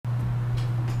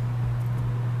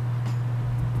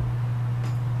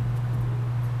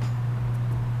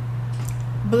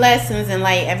Blessings and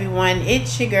light, everyone.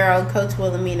 It's your girl, Coach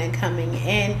Wilhelmina, coming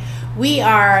in. We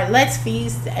are Let's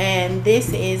Feast, and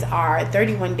this is our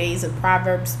 31 Days of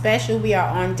Proverbs special. We are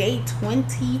on day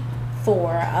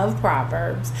 24 of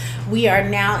Proverbs. We are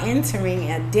now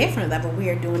entering a different level. We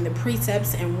are doing the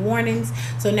precepts and warnings.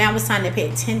 So now it's time to pay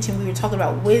attention. We were talking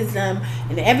about wisdom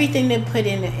and everything to put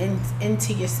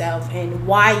into yourself, and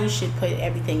why you should put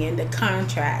everything in the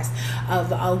contrast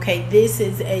of, okay, this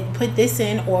is put this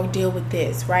in or deal with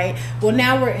this, right? Well,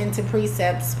 now we're into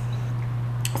precepts.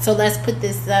 So let's put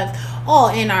this stuff all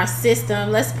in our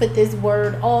system. Let's put this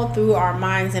word all through our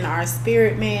minds and our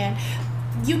spirit, man.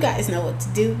 You guys know what to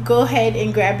do. Go ahead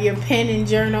and grab your pen and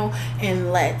journal,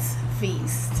 and let's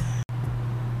feast.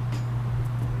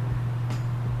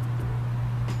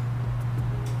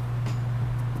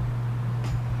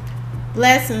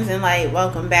 Blessings and light.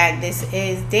 Welcome back. This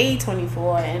is day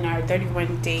 24 in our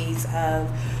 31 days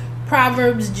of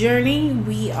Proverbs journey.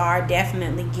 We are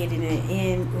definitely getting it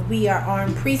in. We are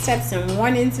on precepts and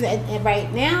warnings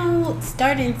right now,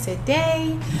 starting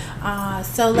today.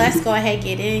 So let's go ahead and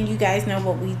get in. You guys know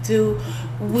what we do.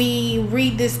 We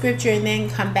read the scripture and then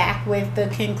come back with the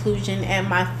conclusion and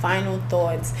my final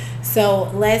thoughts.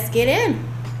 So let's get in.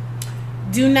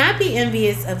 Do not be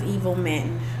envious of evil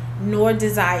men, nor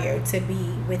desire to be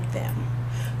with them.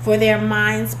 For their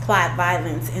minds plot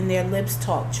violence, and their lips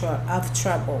talk of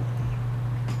trouble.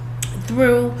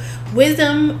 Through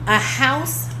wisdom, a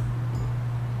house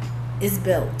is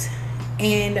built,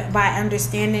 and by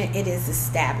understanding it is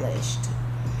established.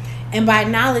 And by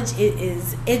knowledge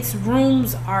its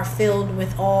rooms are filled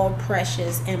with all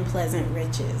precious and pleasant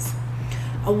riches.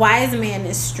 A wise man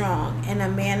is strong, and a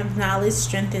man of knowledge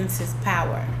strengthens his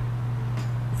power.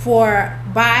 For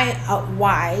by a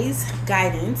wise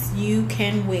guidance you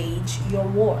can wage your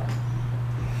war.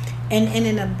 And in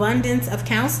an abundance of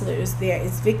counselors there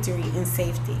is victory and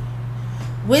safety.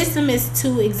 Wisdom is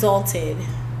too exalted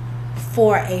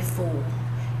for a fool.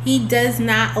 He does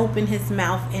not open his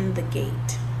mouth in the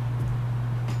gate.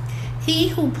 He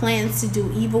who plans to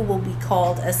do evil will be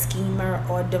called a schemer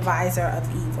or deviser of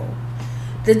evil.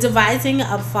 The devising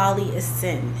of folly is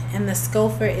sin, and the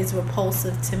scoffer is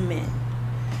repulsive to men.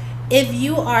 If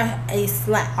you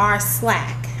are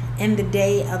slack in the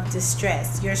day of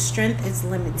distress, your strength is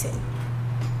limited.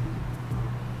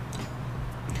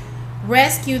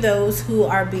 Rescue those who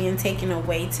are being taken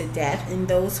away to death, and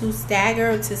those who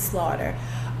stagger to slaughter.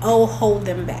 Oh, hold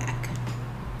them back.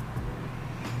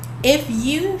 If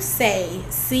you say,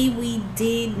 see, we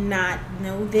did not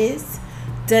know this,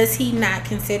 does he not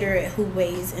consider it who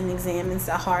weighs and examines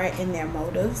the heart and their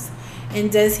motives? And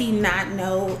does he not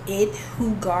know it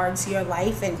who guards your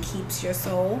life and keeps your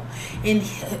soul?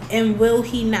 And will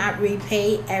he not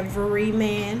repay every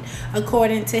man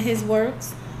according to his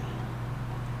works?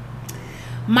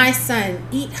 My son,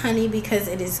 eat honey because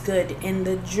it is good, and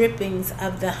the drippings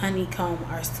of the honeycomb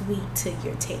are sweet to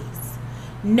your taste.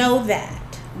 Know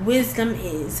that wisdom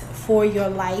is for your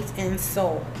life and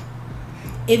soul.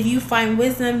 If you find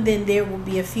wisdom, then there will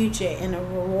be a future and a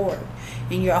reward,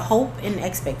 and your hope and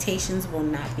expectations will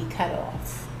not be cut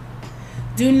off.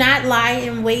 Do not lie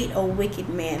in wait, O wicked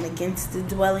man, against the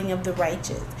dwelling of the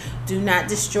righteous. Do not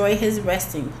destroy his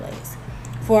resting place.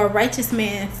 For a righteous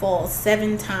man falls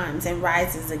 7 times and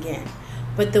rises again,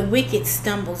 but the wicked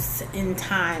stumbles in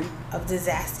time of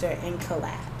disaster and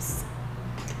collapse.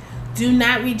 Do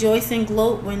not rejoice and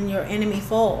gloat when your enemy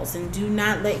falls, and do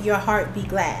not let your heart be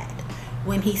glad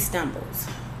when he stumbles,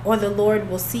 or the Lord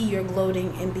will see your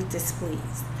gloating and be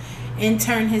displeased, and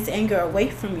turn his anger away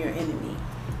from your enemy.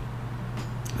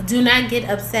 Do not get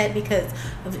upset because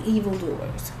of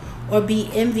evildoers, or be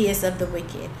envious of the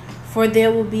wicked, for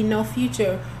there will be no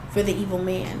future for the evil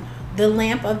man. The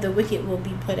lamp of the wicked will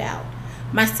be put out.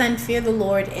 My son, fear the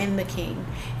Lord and the king,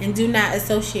 and do not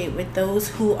associate with those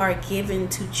who are given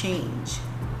to change,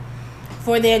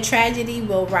 for their tragedy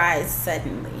will rise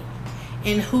suddenly.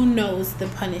 And who knows the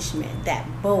punishment that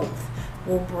both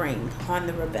will bring on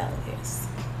the rebellious.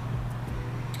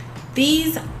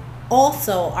 These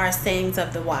also are sayings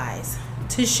of the wise,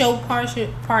 to show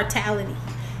partiality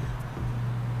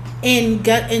in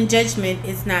judgment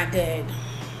is not good.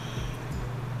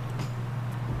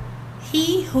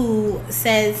 He who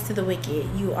says to the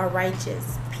wicked, you are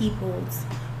righteous, peoples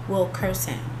will curse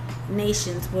him,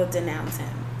 nations will denounce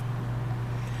him.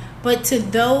 But to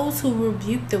those who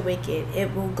rebuke the wicked,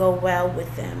 it will go well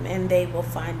with them, and they will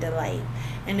find delight,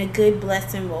 and a good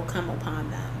blessing will come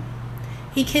upon them.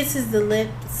 He kisses the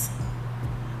lips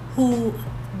who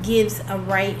gives a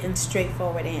right and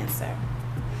straightforward answer.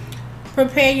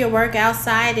 Prepare your work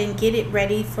outside and get it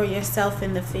ready for yourself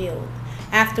in the field.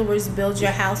 Afterwards, build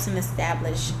your house and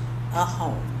establish a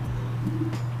home.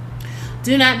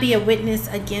 Do not be a witness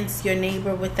against your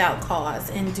neighbor without cause,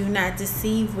 and do not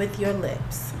deceive with your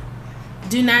lips.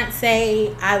 Do not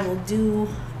say, I will do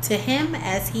to him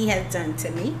as he has done to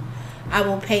me. I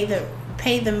will pay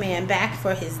the man back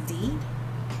for his deed.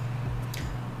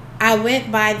 I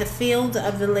went by the field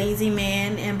of the lazy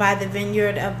man, and by the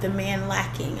vineyard of the man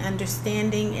lacking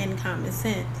understanding and common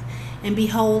sense. And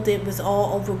behold, it was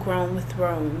all overgrown with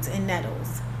thorns and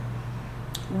nettles,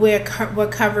 where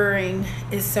covering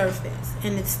its surface,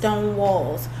 and its stone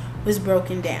walls was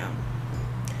broken down.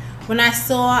 When I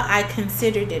saw, I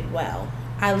considered it well.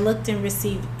 I looked and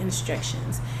received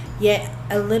instructions. Yet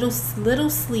a little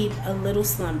sleep, a little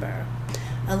slumber,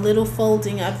 a little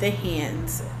folding of the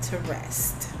hands to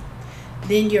rest.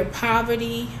 Then your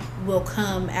poverty will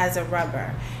come as a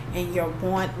robber, and your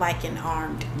want like an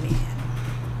armed man.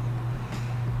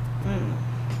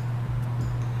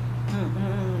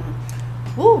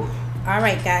 Woo. All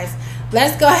right, guys,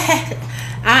 let's go ahead.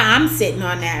 I'm sitting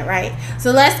on that, right?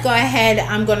 So let's go ahead.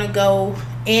 I'm going to go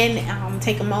in,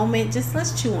 take a moment. Just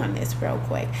let's chew on this real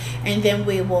quick. And then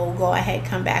we will go ahead,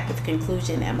 come back with the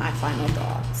conclusion and my final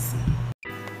thoughts.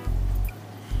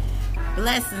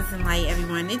 Blessings and light,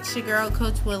 everyone. It's your girl,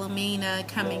 Coach Wilhelmina,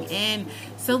 coming in.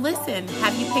 So listen,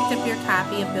 have you picked up your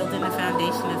copy of Building the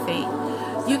Foundation of Faith?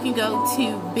 You can go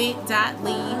to bit.ly/coach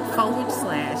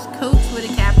with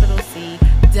a capital C,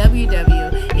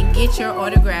 WW, and get your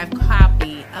autographed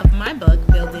copy of my book,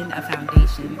 Building a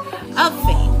Foundation of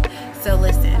Faith. So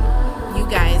listen, you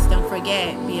guys, don't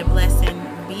forget, be a blessing,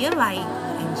 be a light,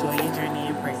 enjoy your journey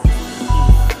in praise.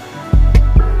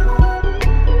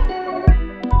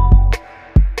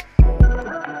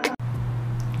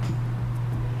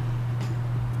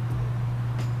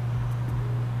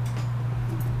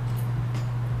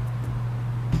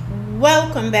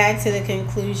 Welcome back to the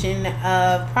conclusion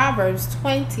of Proverbs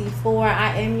 24.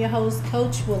 I am your host,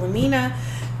 Coach Wilhelmina,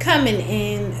 coming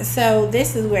in. So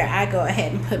this is where I go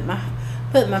ahead and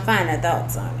put my final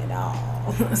thoughts on it all.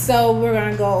 So we're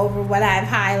going to go over what I've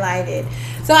highlighted.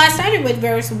 So I started with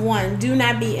verse 1. Do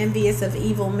not be envious of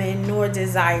evil men, nor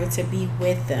desire to be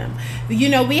with them. You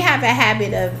know, we have a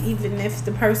habit of, even if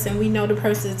we know the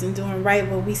person isn't doing right,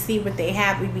 when we see what they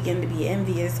have, we begin to be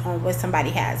envious on what somebody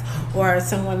has. Or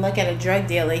someone look at a drug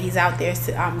dealer, he's out there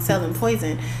selling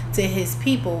poison to his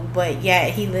people, but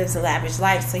yet he lives a lavish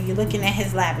life. So you're looking at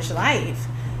his lavish life,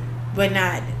 but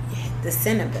not the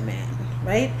sin of the man.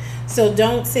 Right? So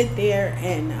don't sit there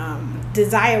and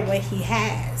desire what he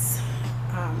has,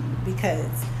 because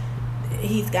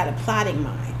he's got a plotting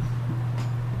mind.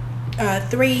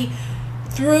 3,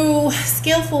 through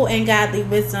skillful and godly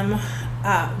wisdom,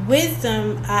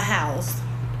 a house,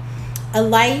 a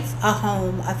life, a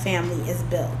home, a family is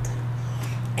built.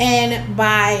 And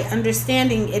by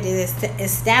understanding, it is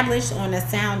established on a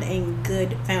sound and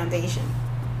good foundation.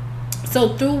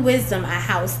 So through wisdom, a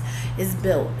house is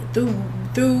built.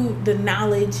 Through the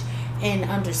knowledge and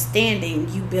understanding,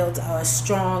 you build a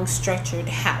strong, structured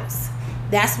house.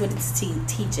 That's what it's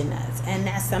teaching us. And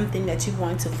that's something that you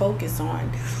want to focus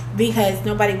on, because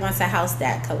nobody wants a house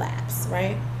that collapses,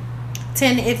 right?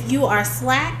 10, if you are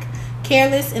slack,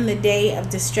 careless in the day of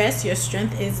distress, your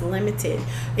strength is limited.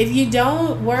 If you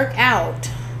don't work out,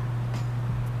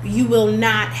 you will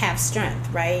not have strength,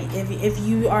 right? If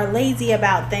you are lazy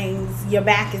about things, your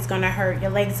back is going to hurt, your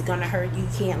legs are going to hurt, you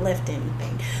can't lift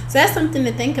anything. So that's something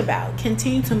to think about.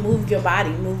 Continue to move your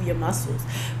body, move your muscles,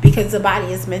 because the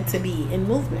body is meant to be in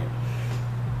movement.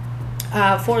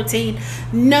 14,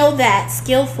 know that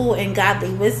skillful and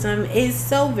godly wisdom is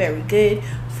so very good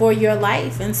for your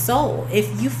life and soul.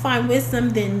 If you find wisdom,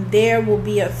 then there will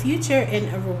be a future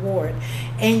and a reward,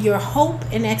 and your hope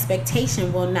and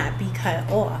expectation will not be cut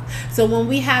off. So when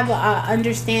we have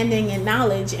understanding and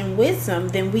knowledge and wisdom,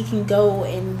 then we can go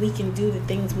and we can do the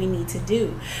things we need to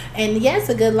do. And yes,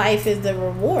 a good life is the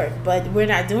reward, but we're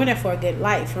not doing it for a good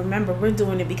life. Remember, we're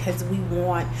doing it because we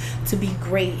want to be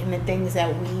great in the things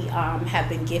that we have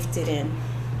been gifted in.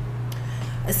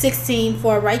 16,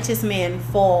 for a righteous man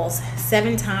falls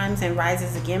 7 times and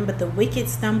rises again, but the wicked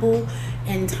stumble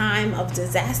in time of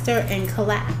disaster and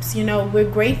collapse. You know, we're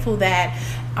grateful that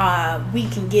we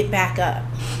can get back up.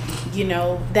 You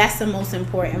know, that's the most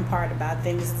important part about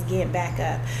things, is get back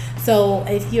up. So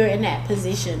if you're in that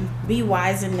position, be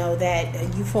wise and know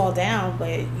that you fall down,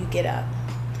 but you get up.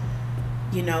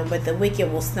 You know, but the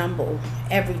wicked will stumble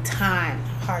every time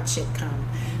hardship comes.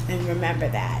 And remember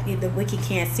that. The wicked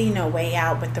can't see no way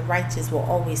out, but the righteous will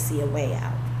always see a way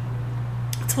out.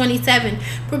 27.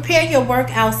 Prepare your work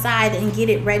outside and get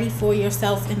it ready for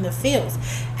yourself in the fields.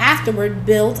 Afterward,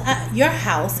 build your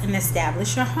house and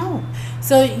establish your home.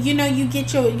 So you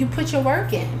put your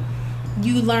work in.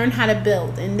 You learn how to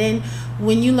build, and then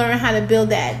when you learn how to build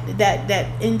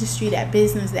that industry, that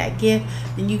business, that gift,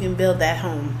 then you can build that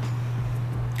home.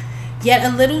 Yet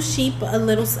a little sheep, a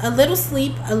little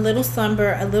sleep, a little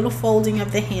slumber, a little folding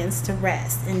of the hands to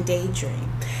rest and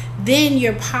daydream. Then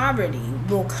your poverty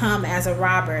will come as a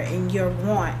robber, and your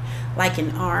want like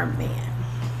an armed man.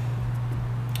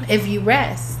 If you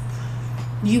rest,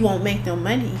 you won't make no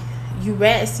money. You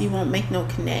rest, you won't make no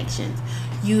connections.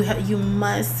 You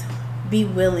must be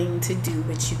willing to do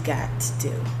what you got to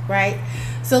do, right?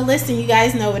 So listen, you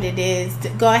guys know what it is.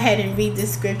 Go ahead and read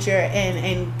this scripture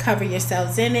and cover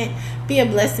yourselves in it. Be a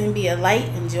blessing, be a light.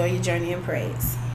 Enjoy your journey in praise.